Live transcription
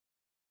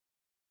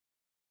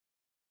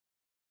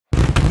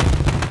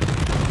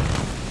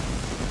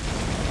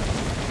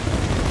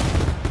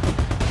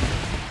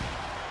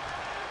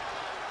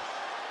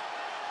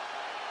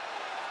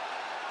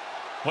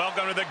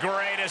Welcome to the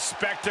greatest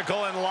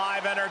spectacle in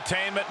live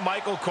entertainment.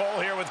 Michael Cole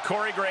here with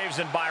Corey Graves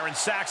and Byron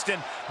Saxton,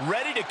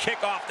 ready to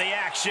kick off the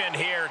action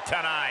here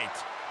tonight.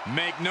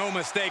 Make no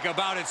mistake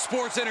about it,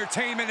 sports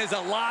entertainment is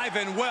alive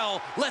and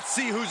well. Let's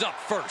see who's up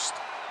first.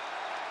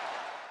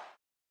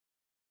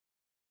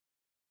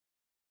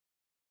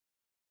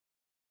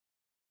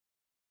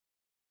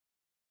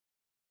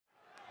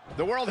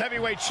 The World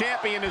Heavyweight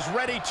Champion is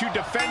ready to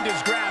defend his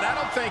ground. I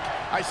don't think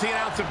I see an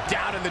ounce of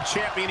doubt in the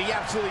champion. He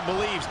absolutely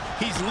believes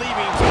he's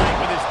leaving tonight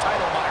with his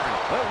title, Byron.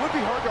 Well, it would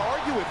be hard to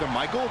argue with him,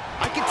 Michael.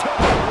 I can tell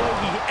by the way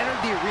he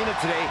entered the arena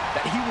today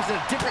that he was in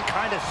a different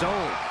kind of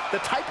zone.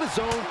 The type of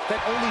zone that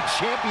only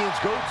champions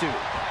go to.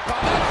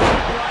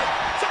 Right?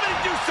 Somebody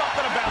do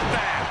something about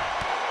that.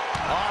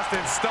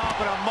 Austin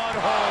stomping a mud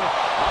hole.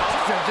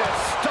 Austin just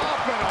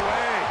stomping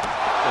away.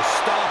 Just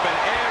stomping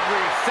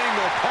every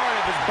single part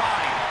of his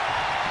body.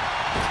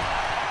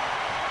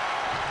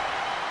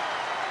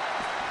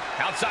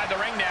 Outside the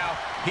ring now,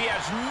 he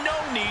has no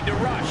need to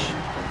rush.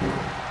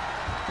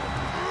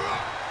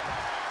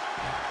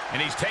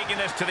 And he's taking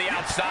this to the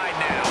outside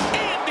now.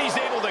 And he's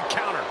able to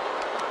counter.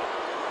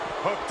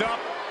 Hooked up.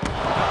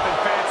 Nothing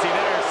fancy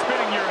there.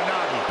 Spinning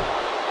Uranagi.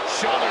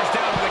 Shoulders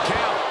down to the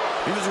count.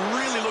 He was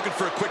really looking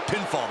for a quick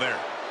pinfall there.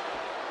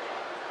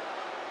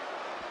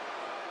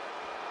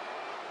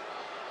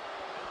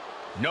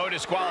 No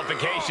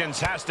disqualifications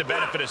has to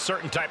benefit a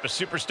certain type of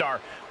superstar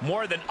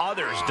more than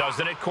others,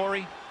 doesn't it,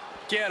 Corey?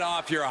 Get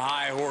off your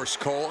high horse,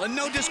 Cole. And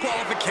no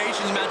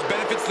disqualifications match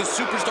benefits the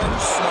superstar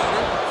who's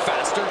smarter,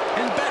 faster,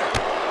 and better.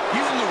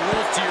 Using the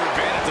rules to your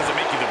advantage doesn't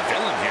make you the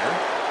villain here.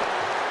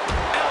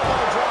 Elbow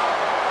drop.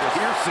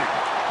 Piercing.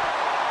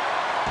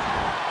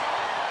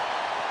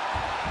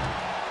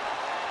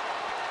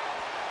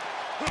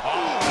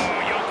 Oh,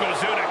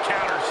 Yokozuna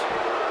counters.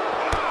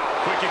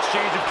 Quick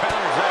exchange of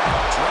counters there.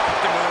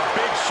 Dropped him with a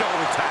big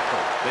shoulder tackle.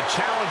 The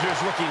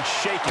challenger's looking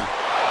shaken.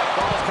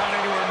 Falls Count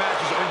Anywhere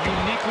matches are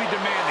uniquely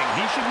demanding.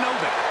 He should know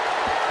that.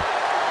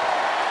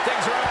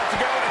 Things are about to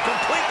go in a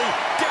completely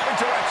different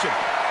direction.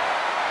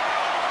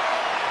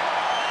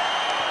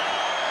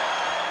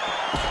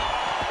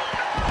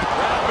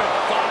 Rapid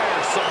fire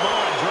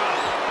Samoan drop.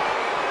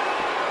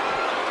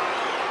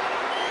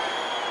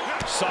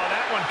 Saw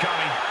that one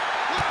coming.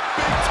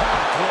 Big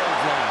time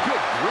clothesline.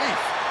 Good grief.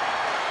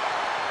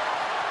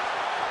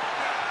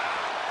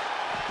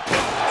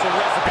 It's a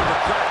recipe for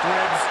cracked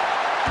ribs.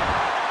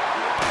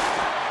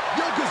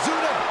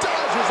 Yokozuna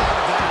dodges out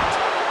of that.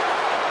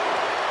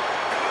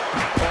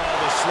 Oh,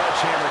 the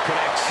sledgehammer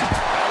connects.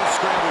 That'll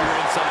scramble your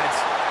insides.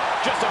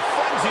 Just a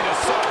frenzied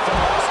assault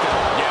from Austin.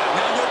 Yeah,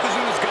 now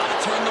Yokozuna's got to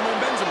turn the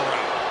momentum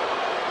around.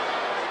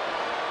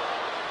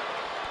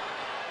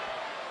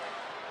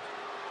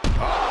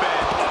 Up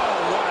and,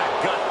 oh, what a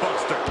gut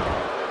buster.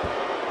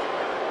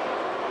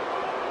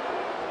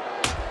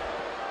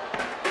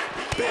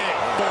 Big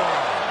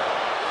forearm.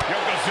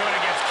 Yokozuna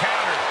gets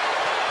countered.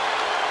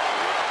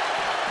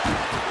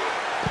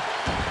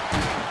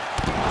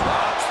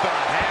 Drops the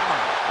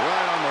hammer.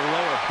 Right on the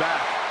lower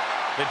back.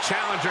 The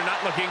challenger not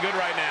looking good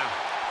right now.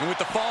 And with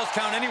the Falls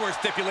Count Anywhere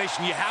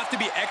stipulation, you have to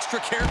be extra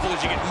careful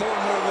as you get more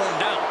and more worn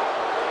down.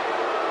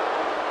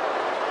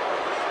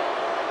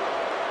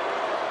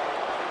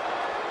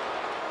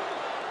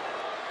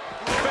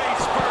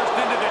 Face first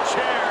into the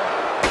chair.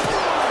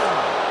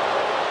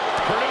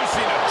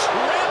 Producing a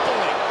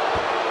trampling.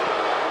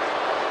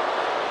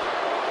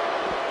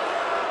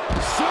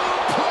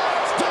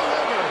 Suplex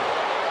delivered.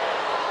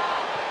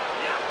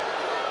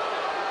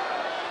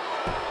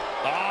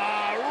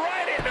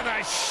 Right into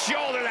the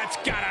shoulder. That's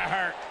gotta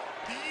hurt.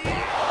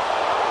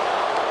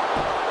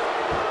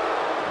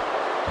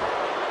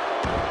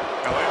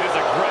 Oh, it is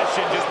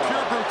aggression, just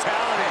pure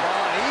brutality.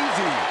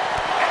 Easy.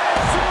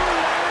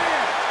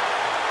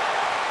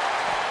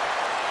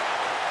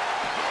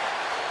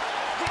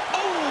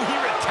 Oh, he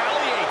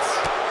retaliates.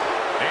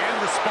 And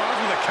responds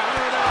with a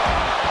counter of their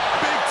own.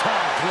 Big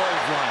time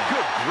clothesline.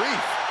 Good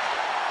grief.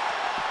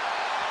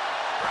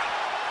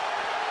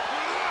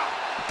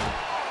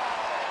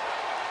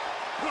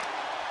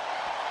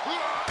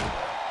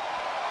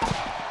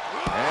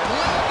 And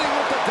landing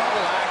with the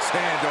double axe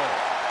handle.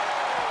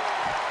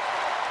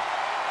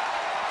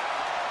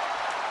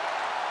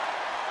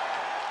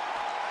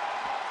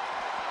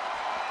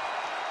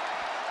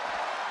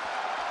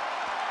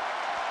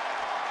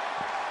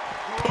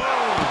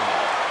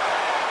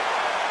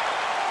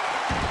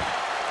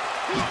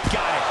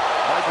 Got it.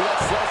 Michael, that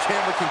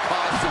sledgehammer can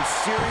cause some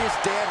serious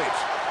damage.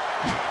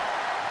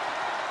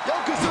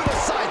 Yokozuna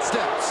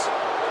sidesteps.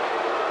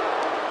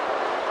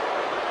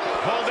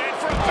 Pulled in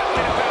for a belly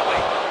to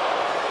belly.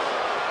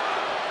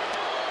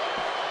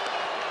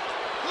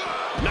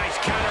 Nice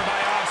counter by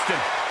Austin.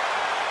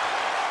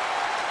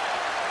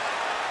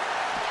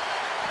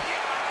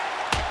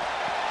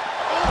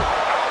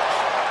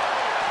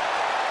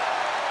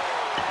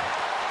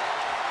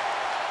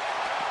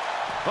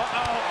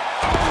 Uh-oh.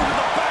 To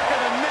the back of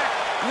the neck.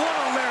 What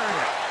a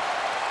lariat.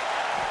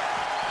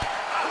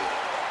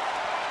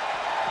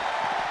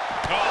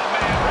 Oh,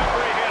 man,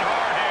 referee hit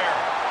hard here.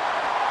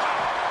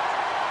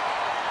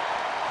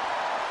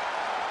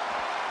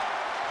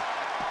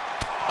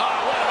 Oh,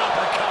 what an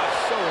uppercut.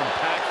 So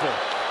impactful.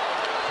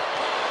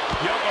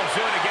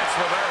 Yokozuna gets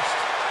reversed.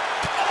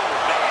 Oh,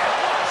 man,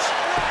 what a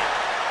strike.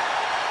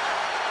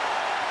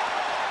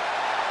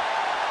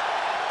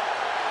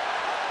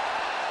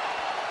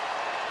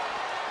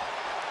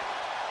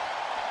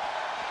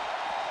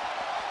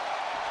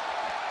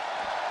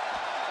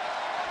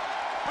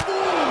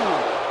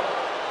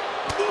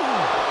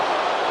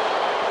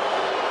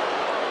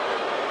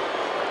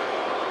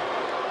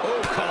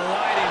 Oh,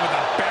 colliding with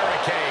a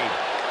barricade.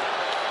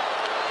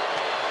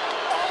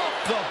 Off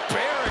the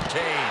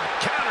barricade.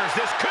 Counters.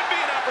 This could be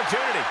an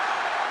opportunity.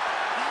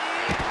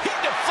 He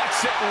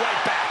deflects it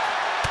right back.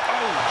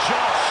 Oh,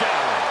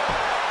 jaw-shattering.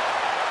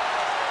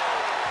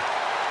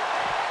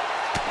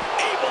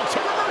 Able to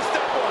reverse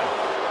that one.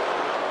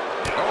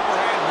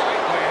 Overhand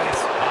right lands.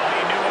 Oh,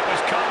 he knew it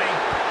was coming.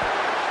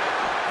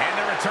 And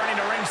they're returning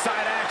to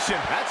ringside action.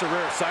 That's a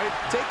rare sight.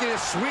 Taking his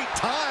sweet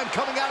time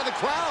coming out of the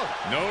crowd.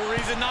 No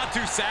reason not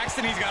to,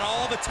 Saxton. He's got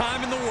all the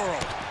time in the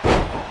world.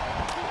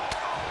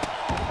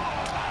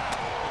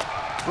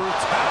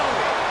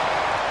 Brutality.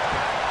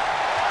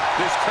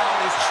 This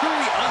crowd is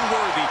truly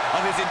unworthy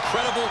of his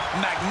incredible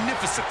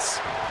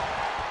magnificence.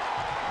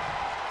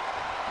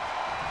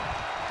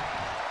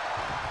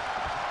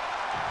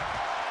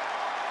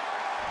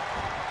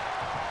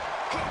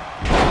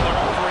 The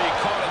referee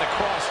caught in the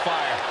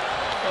crossfire.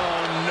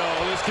 Oh, no,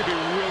 this could be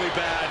really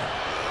bad.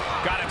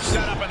 Got him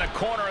set up in the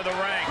corner of the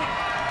ring.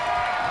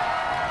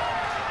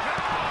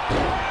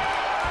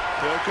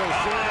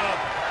 Yokozuna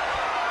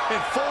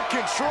in full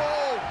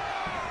control.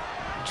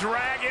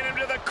 Dragging him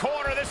to the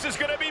corner. This is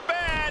going to be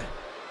bad.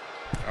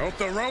 I hope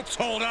the ropes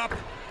hold up.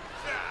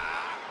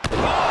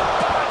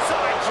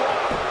 Side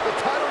drop. The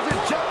title's in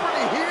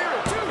jeopardy here.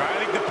 I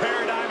think the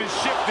paradigm has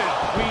shifted.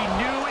 We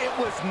knew it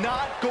was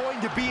not going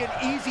to be an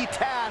easy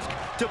task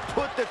to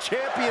put the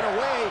champion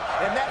away,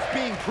 and that's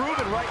being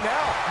proven right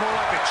now. More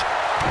like a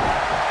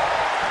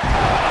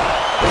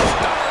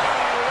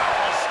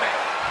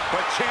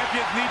But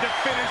champions need to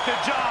finish the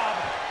job.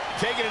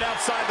 Taking it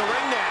outside the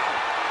ring now.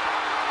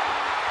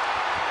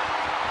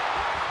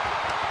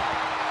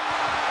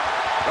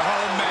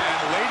 Oh, man.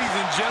 Ladies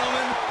and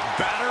gentlemen,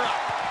 batter up.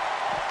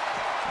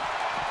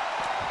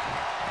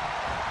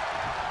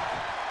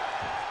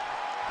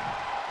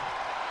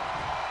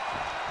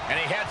 And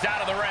he heads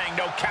out of the ring.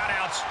 No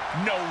countouts,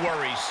 no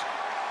worries.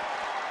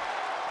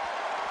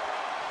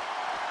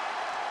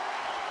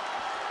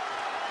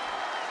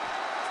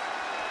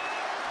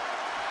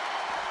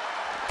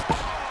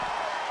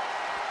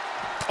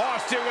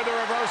 Austin with a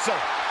reversal.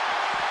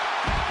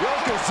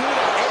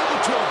 Yokozuna able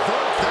to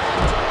avoid that.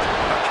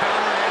 A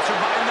counter answered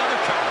by another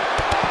counter.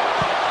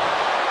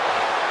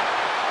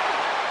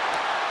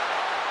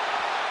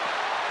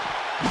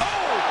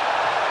 Oh!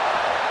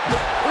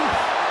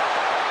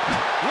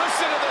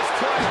 Listen to this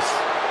place.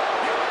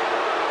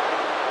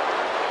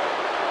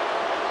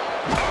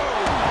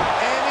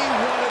 Any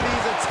one of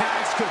these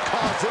attacks could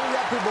cause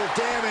irreparable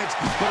damage,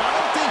 but I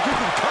don't think you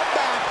can come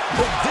back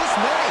with this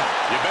many.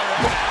 You better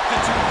have an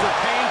aptitude for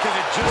pain because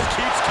it just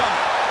keeps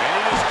coming. And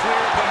it is clear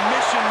the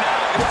mission now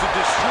is to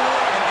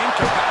destroy and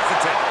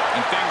incapacitate.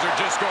 And things are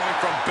just going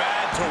from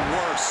bad to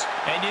worse.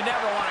 And you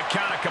never want to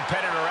count a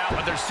competitor out,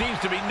 but there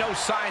seems to be no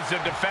signs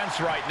of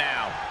defense right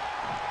now.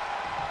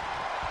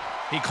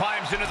 He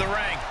climbs into the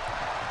ring.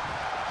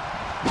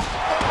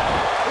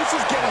 This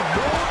is getting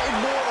more and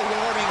more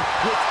alarming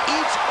with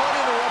each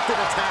uninterrupted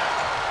attack.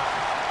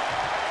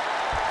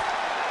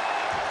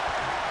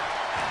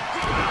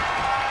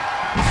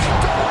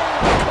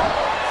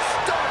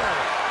 Stunner.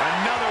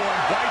 Another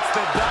one bites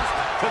the dust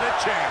to the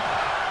champ.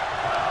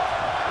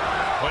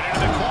 Put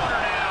into the corner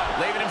now,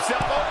 leaving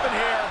himself open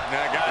here.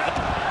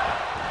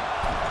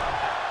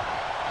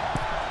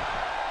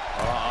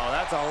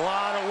 That's a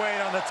lot of weight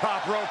on the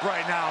top rope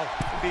right now.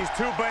 These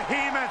two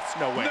behemoths.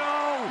 No way.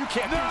 No, you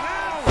can't do this.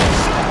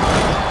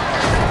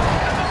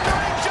 The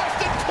ring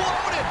just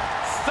imploded.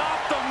 Stop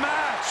the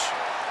match.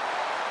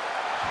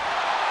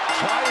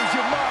 Try as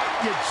you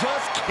might, you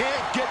just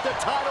can't get the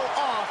title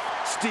off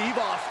Steve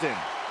Austin.